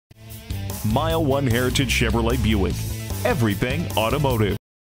MileOne Heritage Chevrolet-Buick. Everything automotive.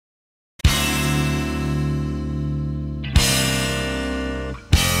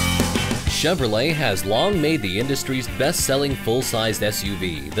 Chevrolet has long made the industry's best-selling full-sized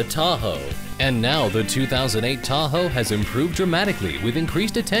SUV, the Tahoe. And now the 2008 Tahoe has improved dramatically with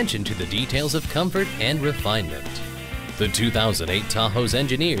increased attention to the details of comfort and refinement. The 2008 Tahoe's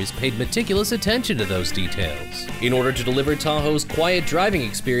engineers paid meticulous attention to those details in order to deliver Tahoe's quiet driving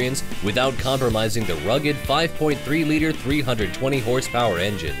experience without compromising the rugged 5.3-liter 320-horsepower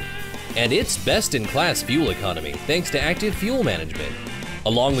engine and its best-in-class fuel economy thanks to active fuel management.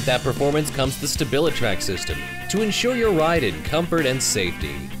 Along with that performance comes the StabiliTrak system to ensure your ride in comfort and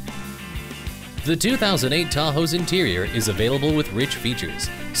safety. The 2008 Tahoe's interior is available with rich features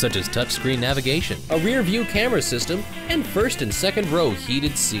such as touchscreen navigation, a rear-view camera system, and first and second row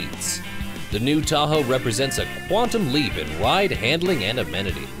heated seats. The new Tahoe represents a quantum leap in ride, handling, and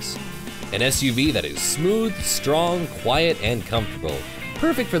amenities. An SUV that is smooth, strong, quiet, and comfortable.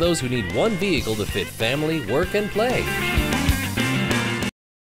 Perfect for those who need one vehicle to fit family, work, and play.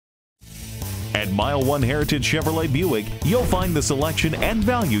 At MileOne Heritage Chevrolet-Buick, you'll find the selection and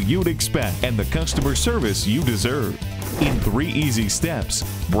value you'd expect and the customer service you deserve. In 3 easy steps: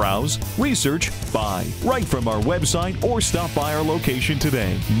 browse, research, buy. Right from our website or stop by our location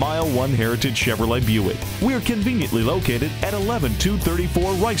today. MileOne Heritage Chevrolet-Buick. We're conveniently located at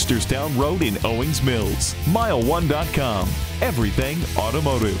 11234 Reisterstown Road in Owings Mills. MileOne.com. Everything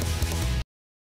automotive.